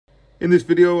In this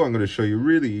video, I'm going to show you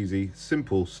really easy,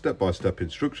 simple, step-by-step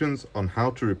instructions on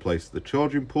how to replace the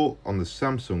charging port on the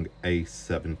Samsung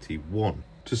A71.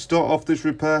 To start off this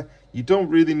repair, you don't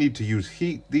really need to use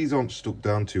heat. These aren't stuck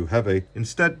down too heavy.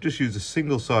 Instead, just use a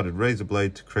single-sided razor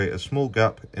blade to create a small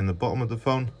gap in the bottom of the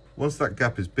phone. Once that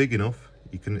gap is big enough,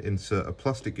 you can insert a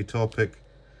plastic guitar pick,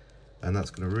 and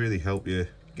that's going to really help you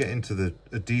get into the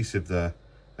adhesive there.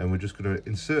 And we're just going to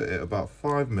insert it about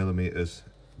 5mm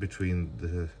between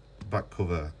the back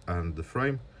cover and the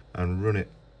frame and run it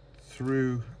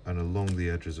through and along the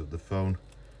edges of the phone,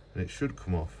 and it should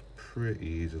come off pretty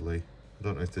easily. I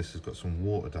don't know if this has got some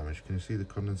water damage. Can you see the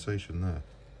condensation there?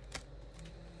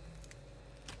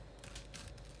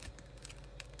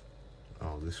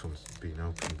 Oh, this one's been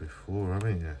opened before,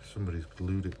 haven't you? Somebody's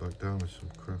glued it back down with some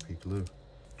crappy glue.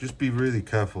 Just be really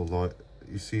careful, like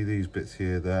you see these bits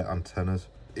here, they're antennas.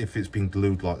 If it's been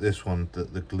glued like this one,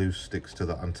 that the glue sticks to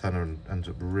that antenna and ends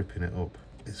up ripping it up.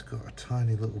 It's got a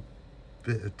tiny little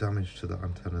bit of damage to that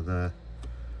antenna there.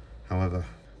 However,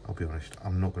 I'll be honest,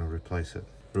 I'm not going to replace it.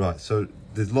 Right, so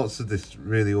there's lots of this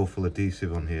really awful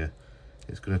adhesive on here.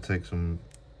 It's going to take some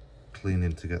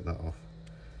cleaning to get that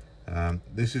off.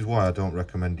 This is why I don't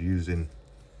recommend using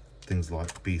things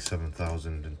like B7000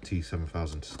 and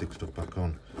T7000 to stick stuff back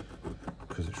on,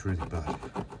 because it's really bad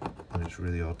and it's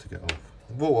really hard to get off.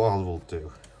 What I will do,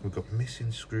 we've got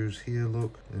missing screws here,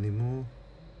 look. Any more?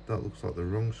 That looks like the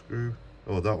wrong screw.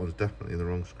 Oh, that one's definitely the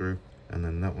wrong screw, and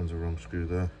then that one's a wrong screw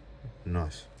there.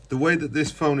 Nice. The way that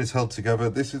this phone is held together,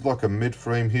 this is like a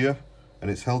mid-frame here,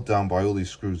 and it's held down by all these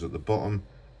screws at the bottom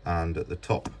and at the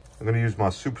top. I'm going to use my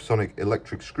supersonic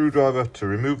electric screwdriver to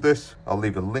remove this. I'll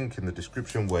leave a link in the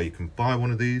description where you can buy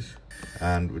one of these,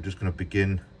 and we're just going to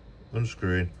begin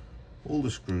unscrewing all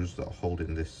the screws that are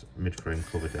holding this mid-frame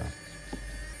cover down.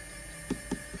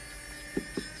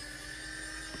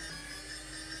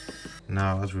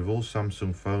 Now, as with all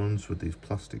Samsung phones with these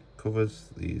plastic covers,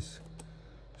 these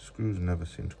screws never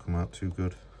seem to come out too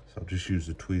good. So I'll just use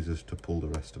the tweezers to pull the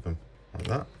rest of them like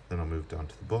that. Then I'll move down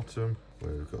to the bottom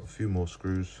where we've got a few more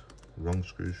screws, wrong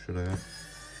screws should I add.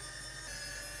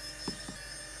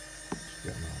 Just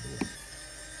get them out of the way.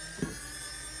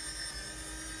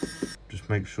 Just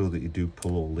make sure that you do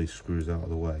pull all these screws out of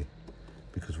the way,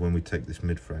 because when we take this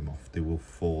mid-frame off, they will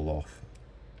fall off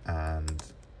and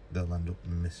they'll end up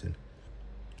missing.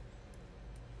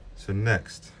 So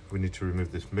next, we need to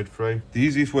remove this mid-frame. The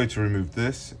easiest way to remove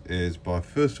this is by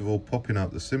first of all popping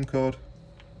out the SIM card.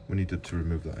 We needed to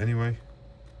remove that anyway.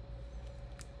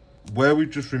 Where we've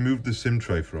just removed the SIM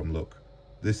tray from, look,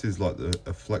 this is like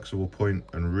a flexible point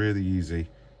and really easy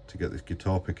to get this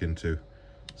guitar pick into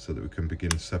so that we can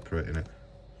begin separating it.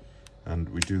 And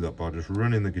we do that by just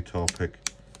running the guitar pick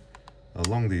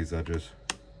along these edges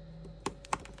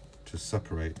to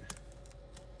separate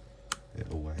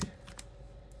it away.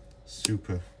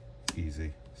 Super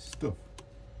easy stuff.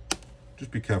 Just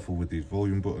be careful with these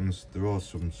volume buttons. There are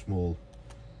some small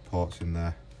parts in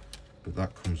there, but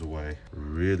that comes away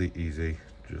really easy,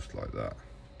 just like that.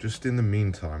 Just in the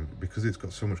meantime, because it's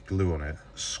got so much glue on it,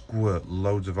 squirt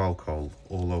loads of alcohol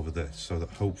all over this so that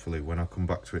hopefully when I come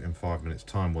back to it in 5 minutes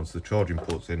time, once the charging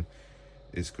port's in,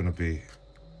 it's going to be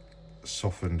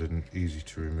softened and easy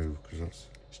to remove, because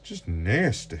it's just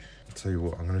nasty. I'll tell you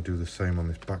what, I'm going to do the same on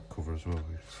this back cover as well.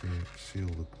 You see all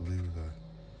the glue there.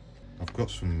 I've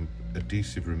got some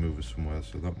adhesive remover somewhere,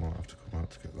 so that might have to come out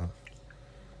to get that.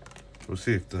 We'll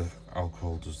see if the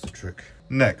alcohol does the trick.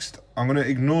 Next, I'm going to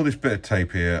ignore this bit of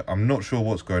tape here. I'm not sure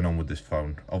what's going on with this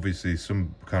phone. Obviously,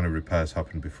 some kind of repairs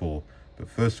happened before, but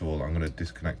first of all, I'm going to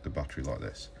disconnect the battery like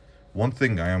this. One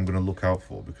thing I am going to look out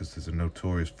for, because there's a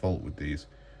notorious fault with these,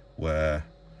 where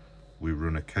we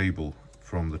run a cable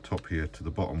from the top here to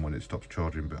the bottom when it stops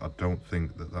charging, but I don't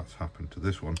think that that's happened to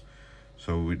this one.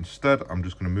 So instead, I'm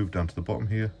just going to move down to the bottom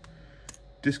here,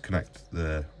 disconnect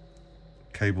the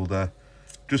cable there.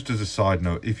 Just as a side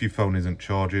note, if your phone isn't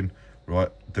charging, right,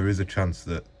 there is a chance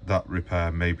that that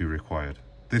repair may be required.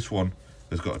 This one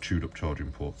has got a chewed up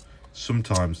charging port.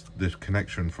 Sometimes this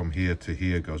connection from here to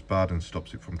here goes bad and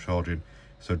stops it from charging.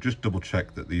 So just double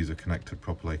check that these are connected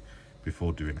properly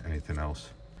before doing anything else.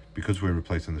 Because we're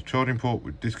replacing the charging port,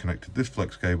 we've disconnected this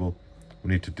flex cable.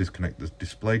 We need to disconnect the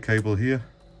display cable here,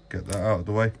 get that out of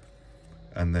the way.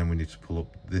 And then we need to pull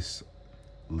up this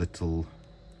little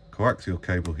coaxial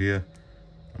cable here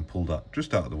and pull that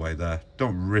just out of the way there.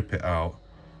 Don't rip it out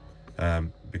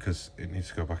because it needs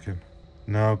to go back in.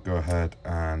 Now go ahead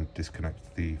and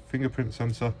disconnect the fingerprint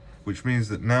sensor, which means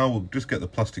that now we'll just get the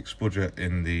plastic spudger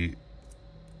in the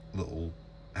little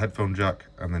headphone jack,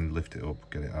 and then lift it up,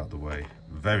 get it out of the way.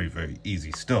 Very, very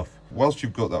easy stuff. Whilst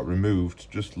you've got that removed,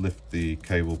 just lift the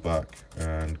cable back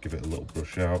and give it a little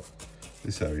brush out.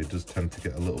 This area does tend to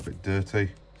get a little bit dirty,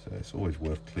 so it's always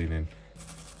worth cleaning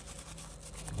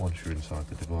once you're inside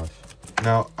the device.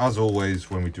 Now, as always,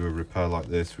 when we do a repair like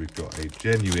this, we've got a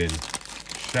genuine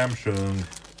Samsung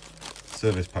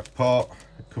service pack part.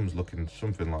 It comes looking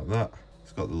something like that.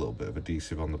 It's got a little bit of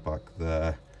adhesive on the back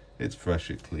there. It's fresh,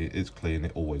 it's clean,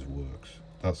 it always works.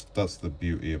 That's the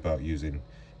beauty about using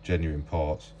genuine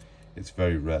parts. It's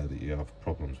very rare that you have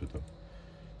problems with them.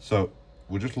 So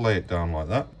we'll just lay it down like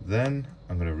that. Then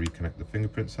I'm going to reconnect the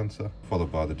fingerprint sensor,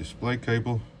 followed by the display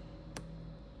cable.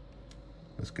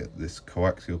 Let's get this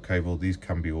coaxial cable. These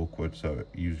can be awkward, so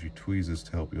use your tweezers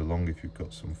to help you along if you've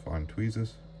got some fine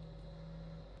tweezers.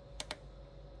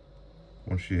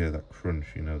 Once you hear that crunch,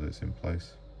 you know that it's in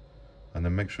place. And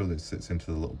then make sure that it sits into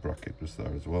the little bracket just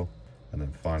there as well. And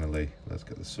then finally, let's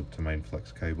get the sub to main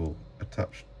flex cable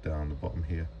attached down the bottom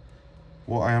here.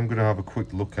 What I am going to have a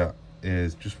quick look at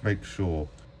is just make sure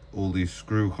all these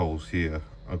screw holes here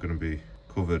are going to be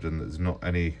covered and there's not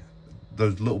any,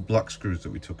 those little black screws that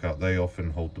we took out, they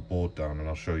often hold the board down, and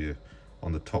I'll show you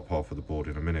on the top half of the board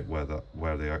in a minute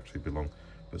where they actually belong.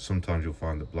 But sometimes you'll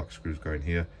find that black screws go in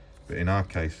here. But in our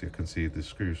case, you can see the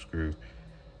screw.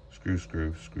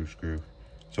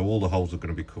 So all the holes are going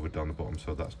to be covered down the bottom,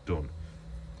 so that's done.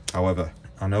 However,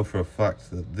 I know for a fact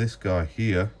that this guy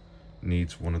here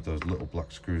needs one of those little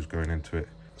black screws going into it.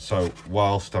 So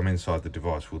whilst I'm inside the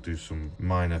device, we'll do some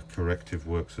minor corrective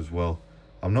works as well.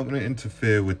 I'm not going to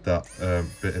interfere with that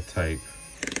bit of tape,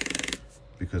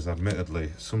 because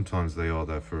admittedly, sometimes they are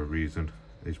there for a reason.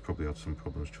 He's probably had some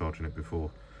problems charging it before,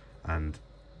 and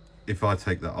if I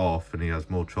take that off and he has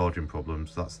more charging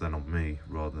problems, that's then on me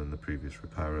rather than the previous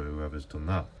repairer, whoever's done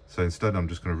that. So instead, I'm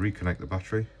just going to reconnect the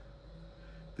battery.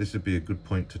 This would be a good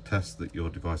point to test that your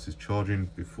device is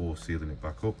charging before sealing it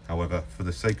back up. However, for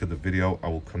the sake of the video, I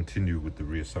will continue with the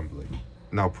reassembly.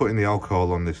 Now, putting the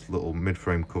alcohol on this little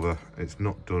mid-frame cover, it's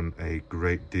not done a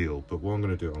great deal, but what I'm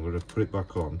going to do, I'm going to put it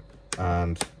back on,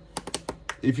 and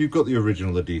if you've got the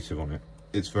original adhesive on it,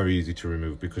 it's very easy to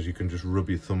remove because you can just rub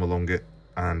your thumb along it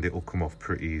and it will come off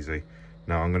pretty easy.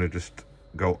 Now I'm going to just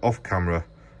go off camera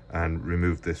and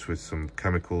remove this with some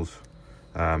chemicals,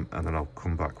 and then I'll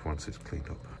come back once it's cleaned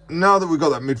up. Now that we've got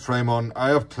that mid-frame on, I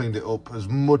have cleaned it up as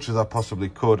much as I possibly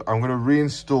could. I'm going to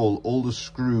reinstall all the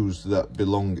screws that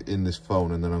belong in this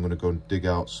phone, and then I'm going to go and dig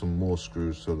out some more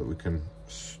screws so that we can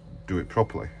do it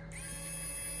properly.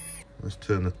 Let's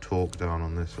turn the torque down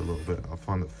on this a little bit. I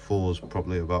find that 4 is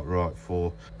probably about right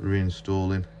for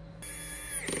reinstalling.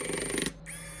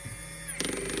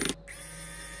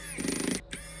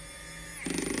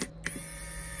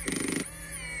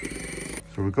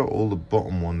 So we've got all the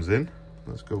bottom ones in.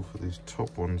 Let's go for these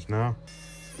top ones now.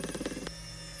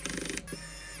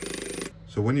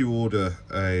 So when you order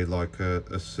a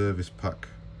service pack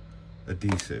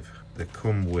adhesive, they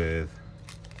come with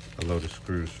a load of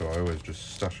screws, so I always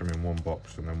just stash them in one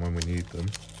box, and then when we need them,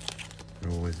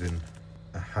 they're always in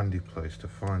a handy place to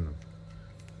find them.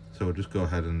 So we'll just go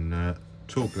ahead and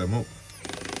torque them up.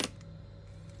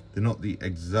 They're not the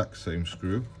exact same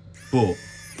screw, but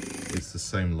it's the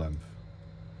same length,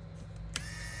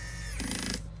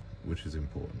 which is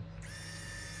important.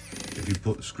 If you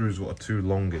put screws that are too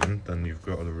long in, then you've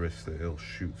got the risk that it'll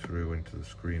shoot through into the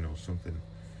screen or something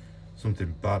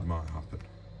bad might happen.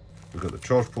 We've got the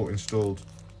charge port installed,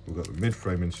 we've got the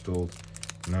mid-frame installed.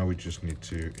 Now we just need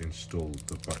to install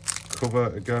the back cover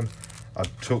again. I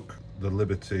took the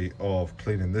liberty of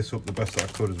cleaning this up the best that I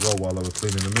could as well while I was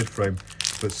cleaning the mid-frame,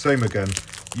 but same again,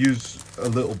 use a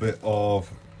little bit of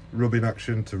rubbing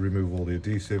action to remove all the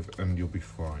adhesive and you'll be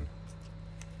fine.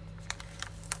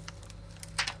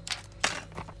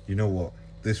 You know what,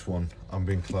 this one, I'm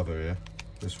being clever here,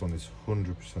 this one is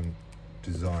 100%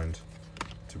 designed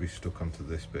to be stuck onto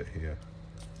this bit here.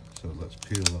 So let's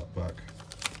peel that back.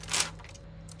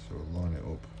 So we'll line it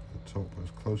up the top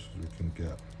as close as we can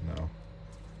get now.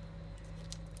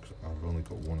 I've only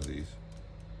got one of these,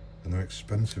 and they're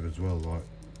expensive as well. Like,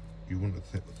 you wouldn't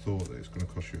have thought that it's going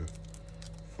to cost you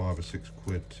 5 or 6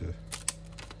 quid to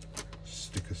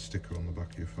stick a sticker on the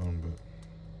back of your phone, but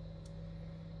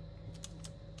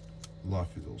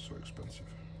life is also expensive.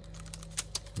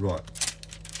 Right,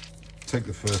 take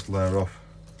the first layer off.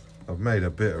 I've made a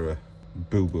bit of a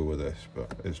boo-boo with this,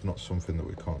 but it's not something that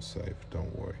we can't save,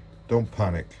 don't worry. Don't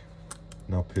panic.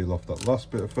 Now peel off that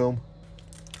last bit of film.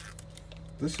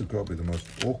 This has got to be the most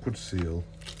awkward seal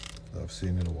that I've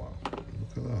seen in a while.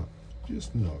 Look at that,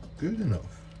 just not good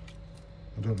enough.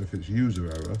 I don't know if it's user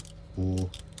error or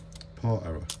part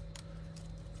error.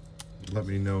 let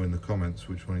me know in the comments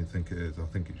which one you think it is. I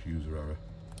think it's user error.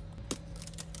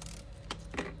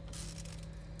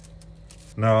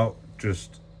 Now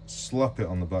just slap it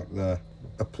on the back there,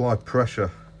 apply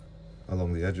pressure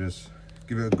along the edges,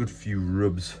 give it a good few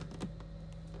rubs,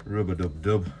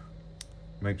 rub-a-dub-dub,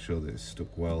 make sure that it's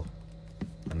stuck well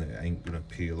and it ain't gonna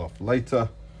peel off later.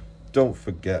 Don't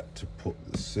forget to put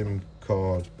the SIM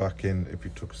card back in if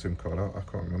you took a SIM card out. I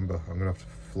can't remember, I'm gonna have to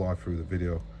fly through the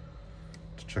video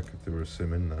to check if there was a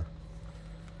SIM in there.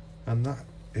 And that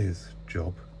is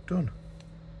job done.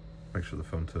 Make sure the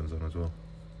phone turns on as well.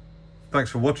 Thanks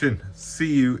for watching.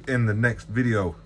 See you in the next video.